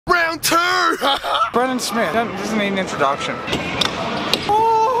Round two! Brendon Smith doesn't need an introduction.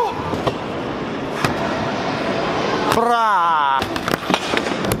 Oh. Brah.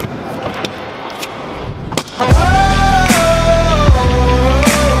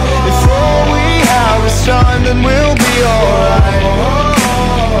 If all we have is time, then we'll be alright.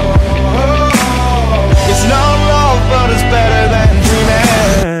 It's not love, but it's better than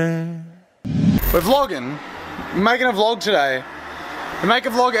dreaming. We're vlogging. We're making a vlog today. We make a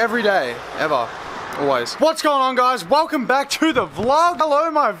vlog every day, ever, always. What's going on, guys? Welcome back to the vlog. Hello,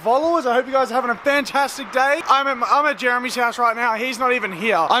 my followers. I hope you guys are having a fantastic day. I'm at Jeremy's house right now. He's not even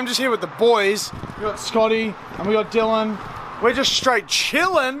here. I'm just here with the boys. We got Scotty and we got Dylan. We're just straight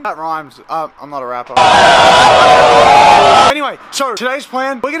chilling. That rhymes. I'm not a rapper. Anyway, so today's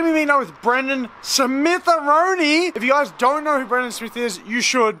plan, we're gonna be meeting up with Brendon Smith. If you guys don't know who Brendon Smith is, you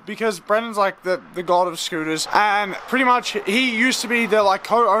should, because Brendon's like the god of scooters, and pretty much he used to be the like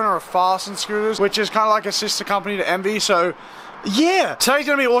co-owner of Fast and Scooters, which is kind of like a sister company to Envy. So yeah, today's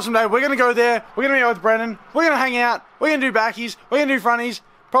gonna be an awesome day. We're gonna go there. We're gonna meet up with Brendon. We're gonna hang out. We're gonna do backies. We're gonna do fronties.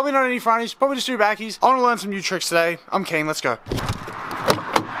 Probably not any fronties, probably just do backies. I want to learn some new tricks today. I'm keen, let's go.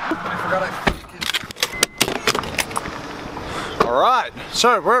 Alright,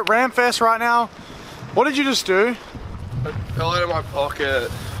 so we're at Rampfest right now. What did you just do? I fell out of my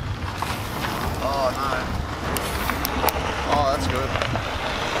pocket. Oh no. Oh, that's good.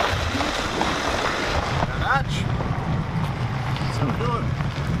 Down that. So good.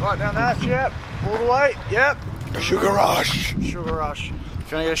 Right down that, yep. All the way, yep. Sugar rush. Sugar rush.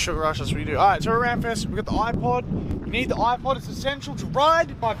 If you want to get a sugar rush, that's what you do. Alright, so we're at Rampfest. We've got the iPod. You need the iPod, it's essential to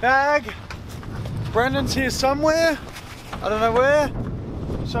ride. My bag. Brendon's here somewhere. I don't know where.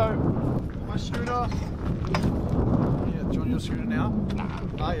 So, my scooter. Yeah, do you want your scooter now? Nah.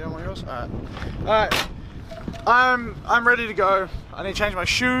 Oh, you don't want yours? Alright. Alright. I'm ready to go. I need to change my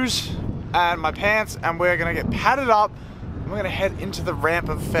shoes and my pants, and we're gonna get padded up. And we're gonna head into the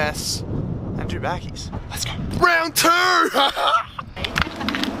Rampfest and do backies. Let's go. Round two!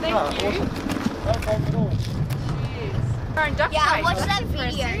 Thank you. Okay, cool. Yeah, I watched that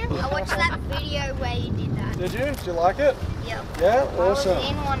video. I watched that video where you did that. Did you? Did you like it? Yep. Yeah? Awesome. I was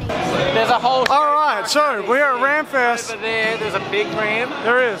in one of There's a whole Alright, so we're at Rampfest. over there. There's a big ramp.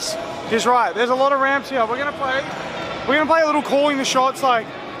 There is. He's right. There's a lot of ramps here. We're gonna play a little calling the shots, like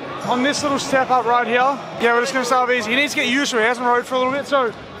on this little step up right here. Yeah, we're just gonna start off easy. He needs to get used to it. He hasn't rode for a little bit,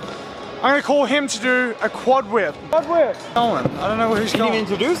 so I'm gonna call him to do a quad whip. Quad whip. Going. I don't know where he's going. You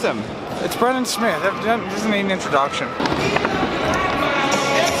didn't introduce him. It's Brendon Smith. Doesn't need an introduction.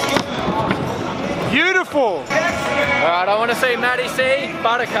 Beautiful. Alright, I want to see Matty C,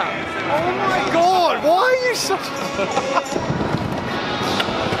 Buttercup. Oh my God! Why are you such?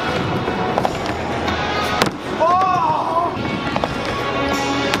 Oh!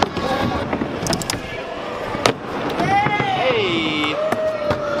 Hey.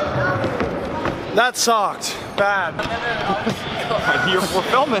 That sucked. Bad. We're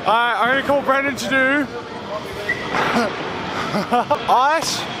filming. Alright, I'm gonna call Brendon to do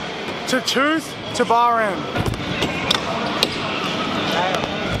ice to tooth to bar end.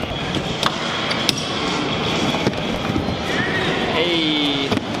 Hey.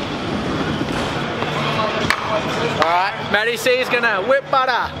 Alright, Matty C is gonna whip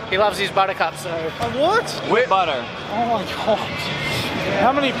butter. He loves his buttercup, so. What? Whip butter. Oh my God.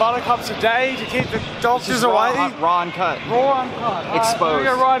 How many buttercups a day to keep the doctors away? Raw uncut. Raw uncut. Exposed. We're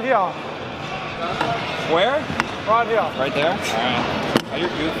gonna go right here. Where? Right here. Right there? Alright. Oh, you're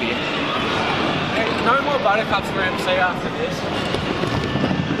goofy. No more buttercups for MC after this.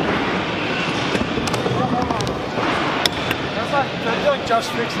 That's like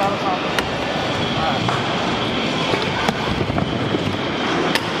just fixed another time. Alright.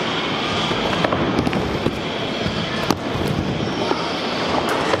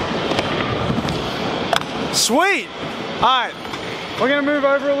 Sweet! Alright, we're gonna move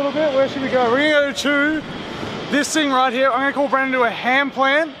over a little bit. Where should we go? We're gonna go to this thing right here. I'm gonna call Brendon to do a hand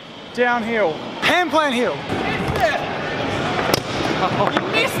plant downhill. Hand plant hill. Missed it! You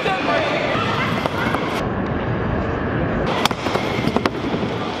missed it, man!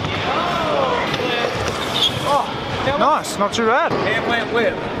 Oh, nice, not too bad. Hand plant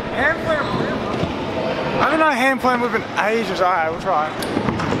whip. Hand plant whip? I haven't done a hand plant whip in ages. Alright, we'll try.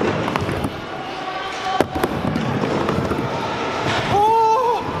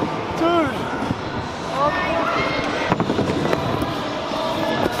 Oh, dude.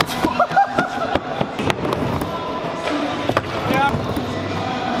 Yeah.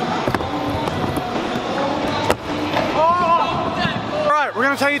 Oh. Alright, we're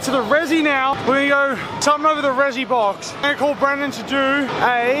gonna take take it to the resi now. We're gonna go something over the resi box. I'm gonna call Brendan to do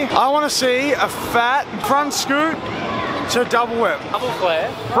I wanna see a fat front scoot to double whip. Double flare.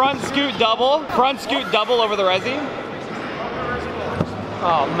 Front scoot double over the resi.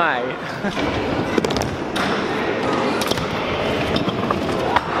 Oh, mate.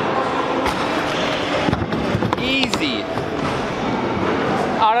 Easy.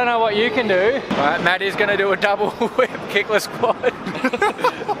 I don't know what you can do. All right, Matty's gonna do a double whip kickless squat.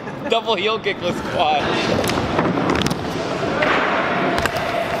 Double heel kickless squat.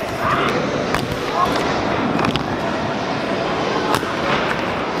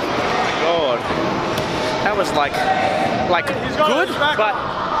 God, that was like good, but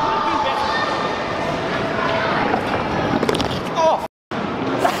oh,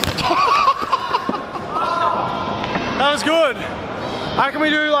 that was good. How can we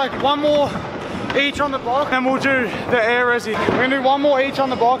do like one more each on the box and we'll do the air resi. We're gonna do one more each on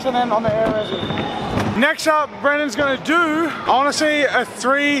the box and then on the air resi. Next up, Brendan's gonna do, I wanna see a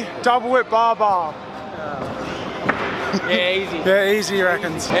 3 double whip bar. yeah, easy. Yeah, easy he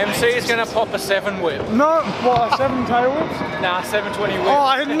reckons. MC is gonna pop a 7 whip. No, what, 7 tail whips? Nah, 720 whip. Oh,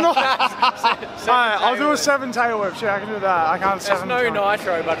 I did not. Alright, I'll do a 7 tail whip. Yeah, I can do that. I can't 7. There's no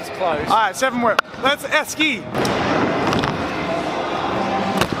nitro, but it's close. Alright, 7 whip. Let's ski.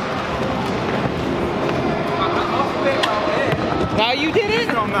 No, you did it?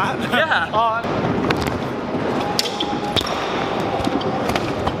 On that. Yeah. Alright.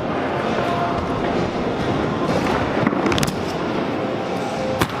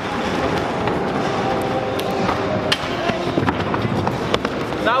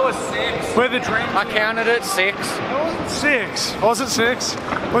 That was 6. Where the dream? I counted it 6. It wasn't 6. Was it 6?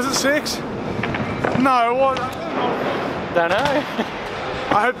 Was it 6? No, it wasn't. Don't know.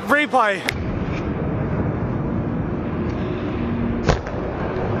 I hope replay.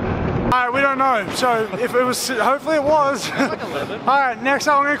 Alright, we don't know. So if it was, hopefully it was. Like 11. Alright, next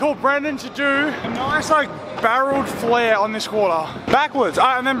up I'm gonna call Brendan to do a nice like barreled flare on this quarter. Backwards.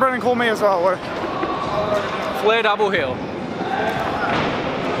 Alright, and then Brendan call me as well. Flare double heel.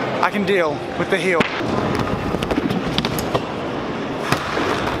 I can deal with the heel.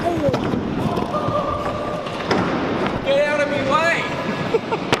 Get out of my way!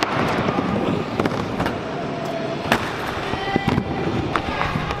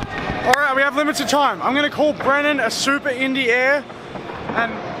 Alright, we have limited time. I'm gonna call Brendan a super indie air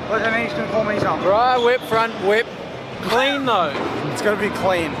and he's gonna call me something. Dry whip, front whip. Clean though. It's gotta be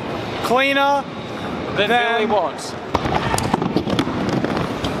clean. Cleaner than Billy wants.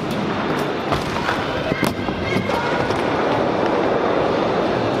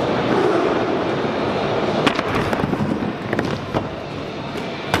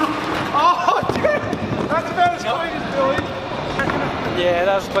 Yeah,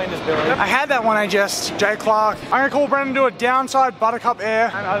 that was clean as Billy. I had that one, Jay Clark. I'm gonna call Brendan to do a downside buttercup air.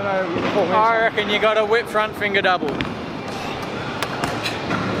 And I don't know, you can call me. I reckon you got a whip front finger double.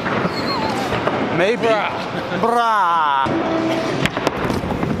 Maybe. Brah.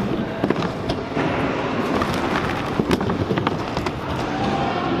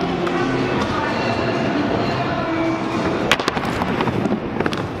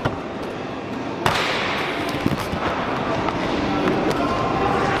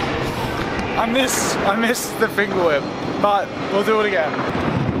 I missed the finger whip, but we'll do it again.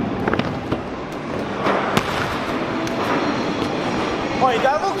 Wait,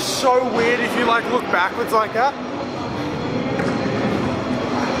 that looks so weird if you like look backwards like that.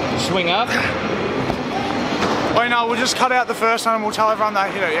 Swing up. Wait, no, we'll just cut out the first one and we'll tell everyone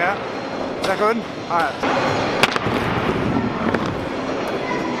that hit it, yeah? Is that good? Alright.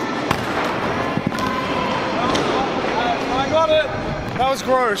 I got it! That was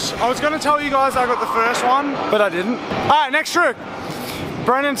gross. I was going to tell you guys I got the first one, but I didn't. Alright, next trick.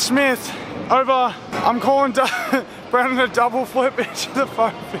 Brendon Smith over, I'm calling Brendan a double flip into the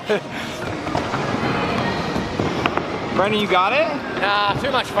foam pit. Brendan, you got it? Nah, too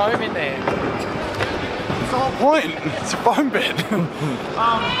much foam in there. That's the whole point. It's a foam pit.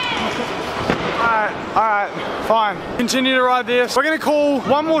 Alright, fine. Continue to ride this. We're gonna call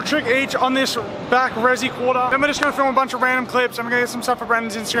one more trick each on this back resi quarter. Then we're just gonna film a bunch of random clips and we're gonna get some stuff for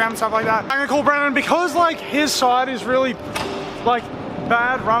Brendan's Instagram and stuff like that. I'm gonna call Brendan because like his side is really like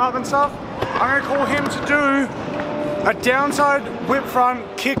bad run up and stuff. I'm gonna call him to do a downside whip front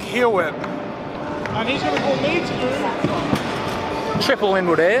kick heel whip. And he's gonna call me to do triple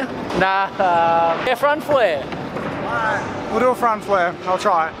inward air. Nah, yeah, front flare. Alright, we'll do a front flare. I'll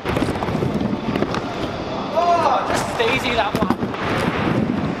try it. Oh, just easy that one.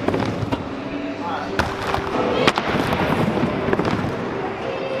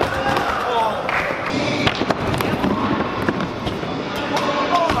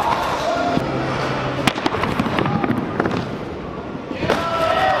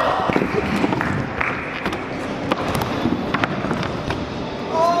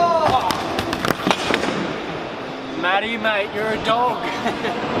 You're a dog.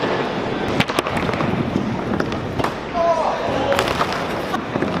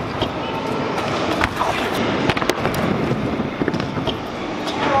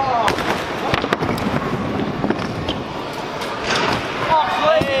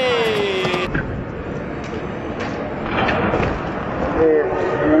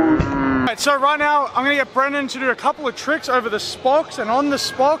 So right now, I'm gonna get Brendan to do a couple of tricks over the spokes and on the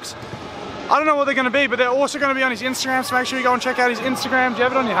spokes. I don't know what they're gonna be, but they're also gonna be on his Instagram, so make sure you go and check out his Instagram. Do you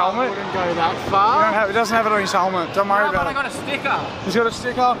have it on your helmet? I wouldn't go that far. He doesn't have it on his helmet. Don't worry about it. I got a sticker. He's got a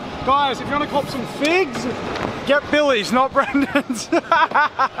sticker. Guys, if you wanna cop some figs, get Billy's, not Brendan's. No,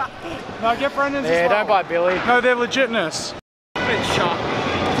 get Brendan's as well. Don't buy Billy. No, they're legitness. Bit shot.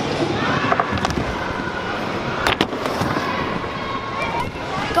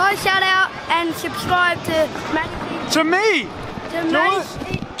 Guys, shout out and subscribe to Matty. To me! To Do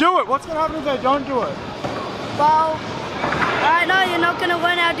Matty. it! Do it! What's gonna happen if they don't do it? Well, I know you're not gonna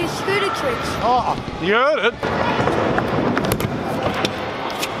learn how to do scooter tricks. Oh, you heard it.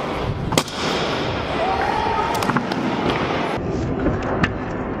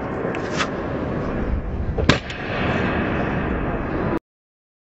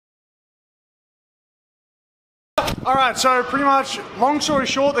 Alright, so pretty much, long story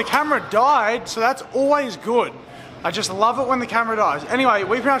short, the camera died, so that's always good. I just love it when the camera dies. Anyway,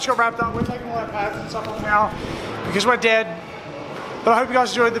 we pretty much got wrapped up. We're taking all our pads and stuff off now because we're dead. But I hope you guys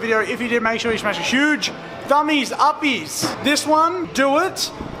enjoyed the video. If you did, make sure you smash a huge thummies uppies. This one, do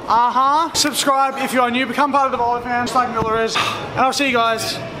it. Subscribe if you are new. Become part of the Volofam, just like Miller is. And I'll see you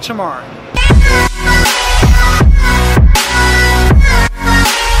guys tomorrow.